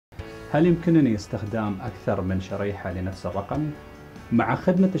هل يمكنني استخدام أكثر من شريحة لنفس الرقم؟ مع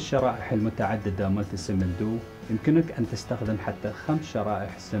خدمة الشرائح المتعددة مالتي سم دو يمكنك أن تستخدم حتى 5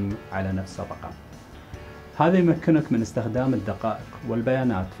 شرائح سم على نفس الرقم. هذا يمكنك من استخدام الدقائق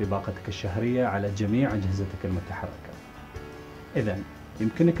والبيانات في باقتك الشهرية على جميع أجهزتك المتحركة. إذن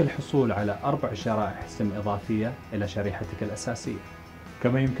يمكنك الحصول على 4 شرائح سم إضافية إلى شريحتك الأساسية.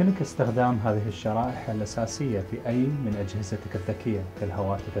 كما يمكنك استخدام هذه الشرائح الأساسية في أي من أجهزتك الذكية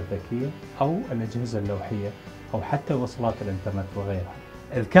كالهواتف الذكية أو الأجهزة اللوحية أو حتى وصلات الإنترنت وغيرها.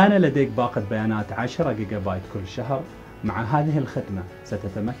 إذ كان لديك باقة بيانات 10 جيجا بايت كل شهر، مع هذه الخدمة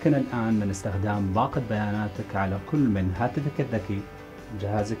ستتمكن الآن من استخدام باقة بياناتك على كل من هاتفك الذكي،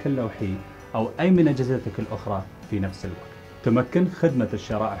 جهازك اللوحي أو أي من أجهزتك الأخرى في نفس الوقت. تمكن خدمة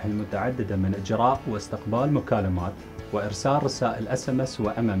الشرائح المتعددة من إجراء واستقبال مكالمات وإرسال رسائل SMS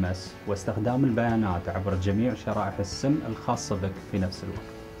و MMS واستخدام البيانات عبر جميع شرائح السم الخاصة بك في نفس الوقت.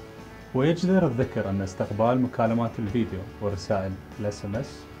 ويجدر الذكر أن استقبال مكالمات الفيديو ورسائل SMS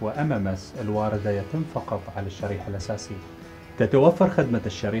و MMS الواردة يتم فقط على الشريحة الأساسية. تتوفر خدمة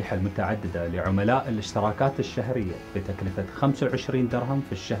الشريحة المتعددة لعملاء الاشتراكات الشهرية بتكلفة 25 درهم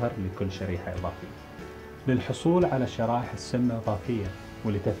في الشهر لكل شريحة إضافية. للحصول على شرائح السم إضافية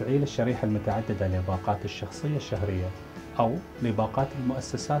ولتفعيل الشريحة المتعددة لباقات الشخصية الشهرية أو لباقات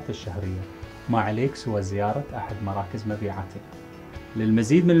المؤسسات الشهرية، ما عليك سوى زيارة أحد مراكز مبيعاتنا.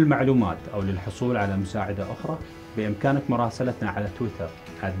 للمزيد من المعلومات أو للحصول على مساعدة أخرى بإمكانك مراسلتنا على تويتر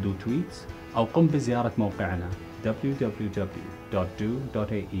 @dotweets أو قم بزيارة موقعنا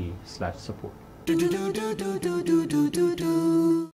www.do.ae/support.